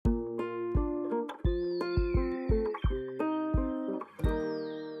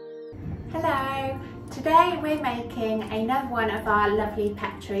Hello! Today we're making another one of our lovely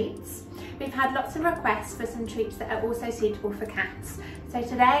pet treats. We've had lots of requests for some treats that are also suitable for cats. So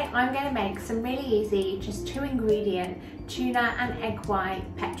today I'm going to make some really easy, just 2-ingredient tuna and egg white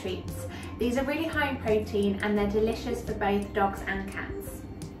pet treats. These are really high in protein and they're delicious for both dogs and cats.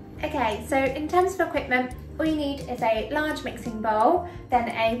 Okay, so in terms of equipment, all you need is a large mixing bowl, then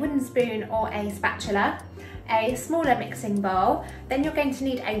a wooden spoon or a spatula, a smaller mixing bowl, then you're going to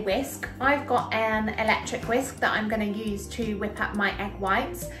need a whisk. I've got an electric whisk that I'm going to use to whip up my egg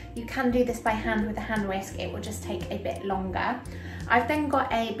whites. You can do this by hand with a hand whisk, it will just take a bit longer. I've then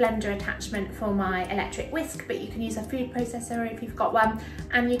got a blender attachment for my electric whisk, but you can use a food processor if you've got one,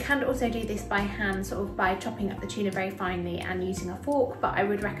 and you can also do this by hand, sort of by chopping up the tuna very finely and using a fork, but I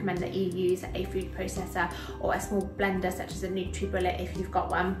would recommend that you use a food processor or a small blender such as a NutriBullet if you've got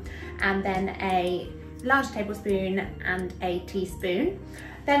one, and then a large tablespoon and a teaspoon.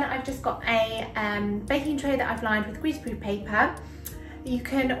 Then I've just got a baking tray that I've lined with greaseproof paper. You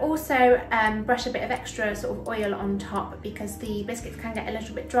can also brush a bit of extra sort of oil on top because the biscuits can get a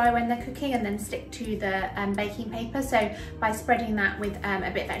little bit dry when they're cooking and then stick to the baking paper. So by spreading that with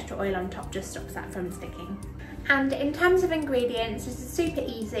a bit of extra oil on top just stops that from sticking. And in terms of ingredients, this is super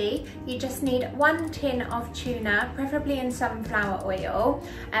easy. You just need 1 tin of tuna, preferably in sunflower oil,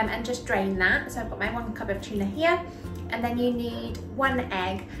 and just drain that. So I've got my 1 cup of tuna here, and then you need 1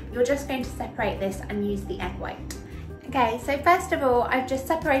 egg. You're just going to separate this and use the egg white. Okay, so first of all, I've just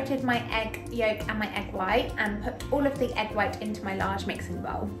separated my egg yolk and my egg white and put all of the egg white into my large mixing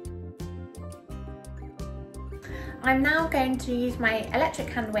bowl. I'm now going to use my electric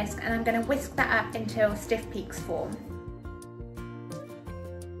hand whisk and I'm going to whisk that up until stiff peaks form.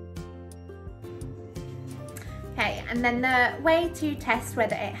 Okay, and then the way to test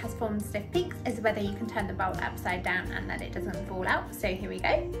whether it has formed stiff peaks is whether you can turn the bowl upside down and that it doesn't fall out. So here we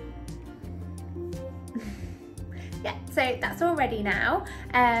go. Yeah, so that's all ready now.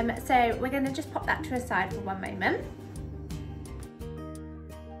 So we're going to just pop that to a side for one moment.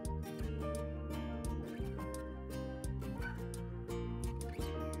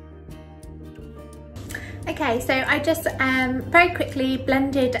 Okay, so I just very quickly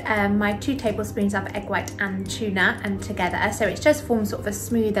blended my 2 tablespoons of egg white and tuna together, so it's just formed sort of a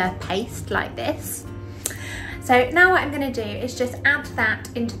smoother paste like this. So now what I'm going to do is just add that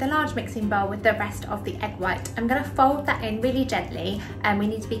into the large mixing bowl with the rest of the egg white. I'm going to fold that in really gently, and we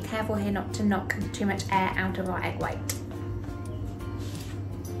need to be careful here not to knock too much air out of our egg white.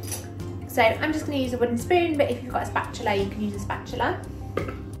 So I'm just going to use a wooden spoon, but if you've got a spatula you can use a spatula.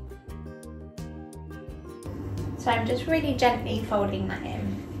 So I'm just really gently folding that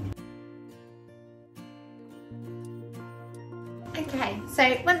in. Okay,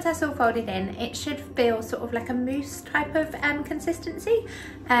 so once that's all folded in, it should feel sort of like a mousse type of consistency.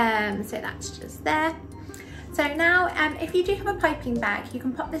 So that's just there. So now, if you do have a piping bag, you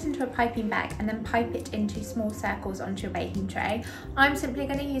can pop this into a piping bag and then pipe it into small circles onto your baking tray. I'm simply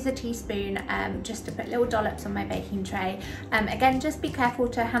going to use a teaspoon just to put little dollops on my baking tray. Again, just be careful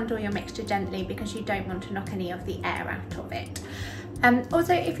to handle your mixture gently because you don't want to knock any of the air out of it.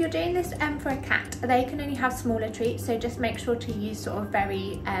 Also, if you're doing this for a cat, they can only have smaller treats, so just make sure to use sort of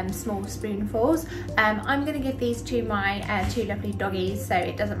very small spoonfuls. I'm going to give these to my 2 lovely doggies, so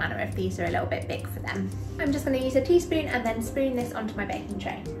it doesn't matter if these are a little bit big for them. I'm just going to use a teaspoon and then spoon this onto my baking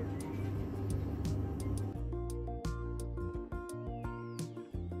tray.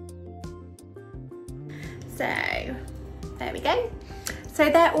 So there we go. So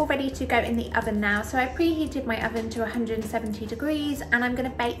they're all ready to go in the oven now. So I preheated my oven to 170 degrees and I'm going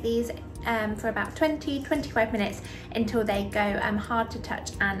to bake these for about 20-25 minutes until they go hard to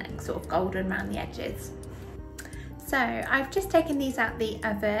touch and sort of golden around the edges. So I've just taken these out the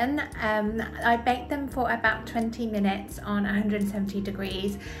oven. I baked them for about 20 minutes on 170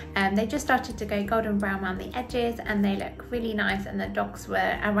 degrees. They just started to go golden brown around the edges and they look really nice, and the dogs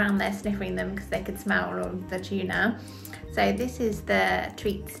were around there sniffing them because they could smell all of the tuna. So this is the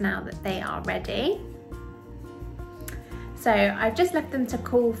treats now that they are ready. So I've just left them to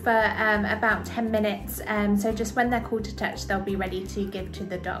cool for about 10 minutes. So just when they're cool to touch, they'll be ready to give to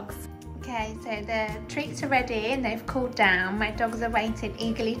the dogs. Okay, so the treats are ready and they've cooled down. My dogs are waiting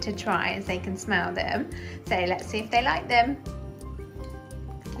eagerly to try as they can smell them. So let's see if they like them.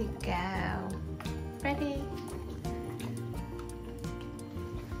 Good girl. Ready?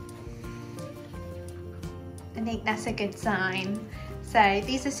 I think that's a good sign. So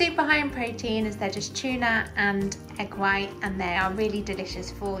these are super high in protein as they're just tuna and egg white, and they are really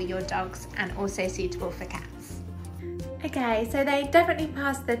delicious for your dogs and also suitable for cats. Okay, so they definitely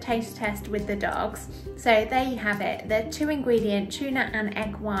passed the taste test with the dogs. So there you have it, the 2-ingredient tuna and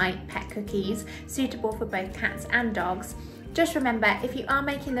egg white pet cookies, suitable for both cats and dogs. Just remember, if you are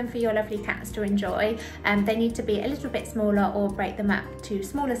making them for your lovely cats to enjoy, they need to be a little bit smaller, or break them up to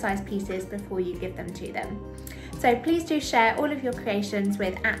smaller size pieces before you give them to them. So please do share all of your creations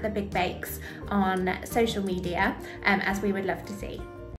with @TheBigBakes on social media, as we would love to see.